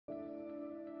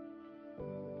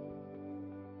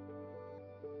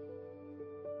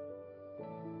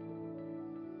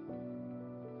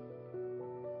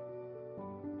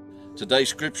Today's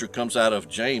scripture comes out of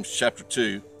James chapter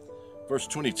 2, verse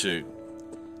 22.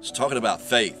 It's talking about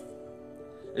faith.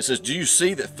 It says, do you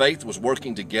see that faith was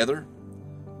working together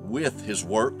with his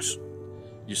works?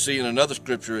 You see, in another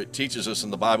scripture, it teaches us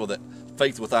in the Bible that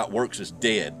faith without works is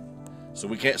dead. So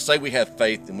we can't say we have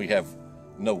faith and we have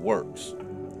no works.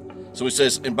 So he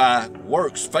says, and by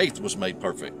works, faith was made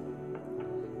perfect.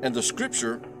 And the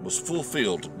scripture was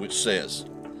fulfilled, which says,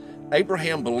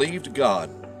 Abraham believed God,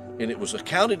 and it was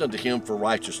accounted unto him for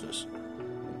righteousness.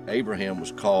 Abraham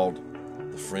was called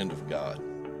the friend of God.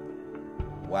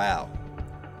 Wow.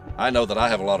 I know that I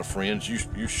have a lot of friends.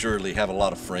 You surely have a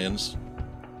lot of friends.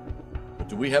 But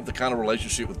do we have the kind of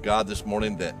relationship with God this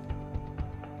morning that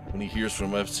when he hears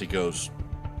from us, he goes,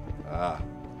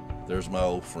 there's my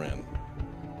old friend.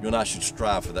 You and I should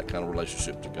strive for that kind of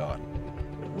relationship to God.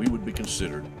 We would be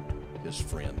considered his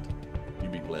friend. You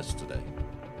be blessed today.